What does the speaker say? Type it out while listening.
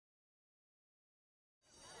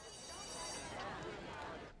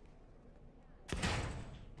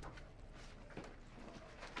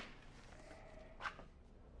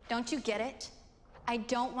Don't you get it? I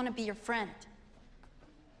don't want to be your friend.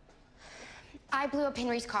 I blew up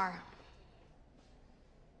Henry's car.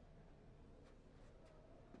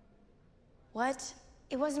 What?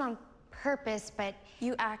 It wasn't on purpose, but...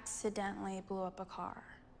 You accidentally blew up a car.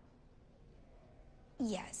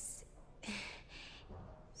 Yes.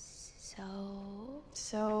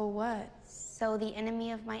 So what? So the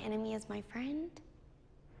enemy of my enemy is my friend?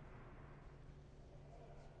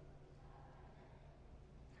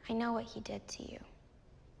 I know what he did to you.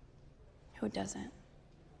 Who doesn't?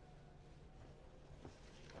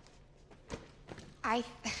 I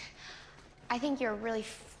think you're really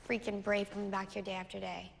freaking brave coming back here day after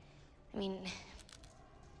day. I mean,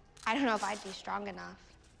 I don't know if I'd be strong enough.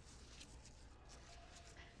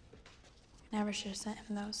 Never should have sent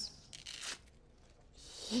him those.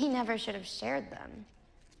 He never should have shared them.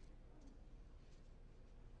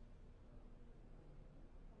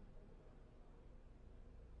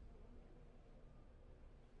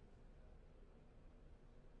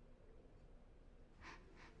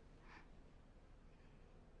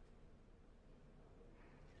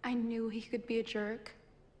 I knew he could be a jerk.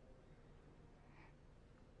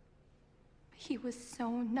 He was so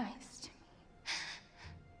nice to me.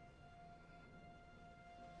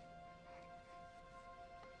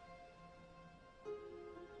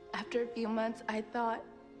 After a few months, I thought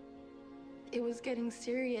it was getting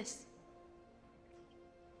serious.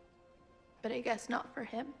 But I guess not for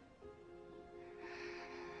him.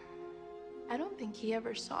 I don't think he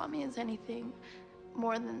ever saw me as anything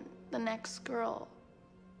more than the next girl.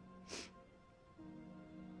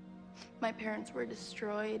 My parents were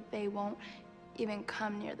destroyed. They won't even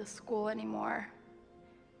come near the school anymore.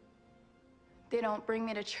 They don't bring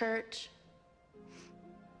me to church.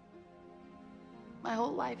 My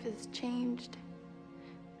whole life has changed.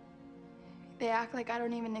 They act like I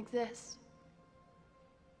don't even exist.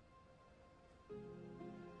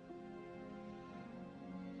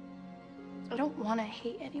 I don't want to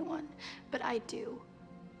hate anyone, but I do.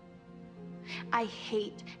 I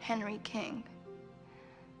hate Henry King.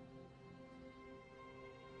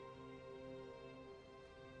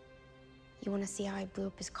 You want to see how I blew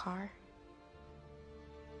up his car?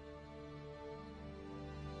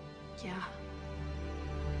 Yeah.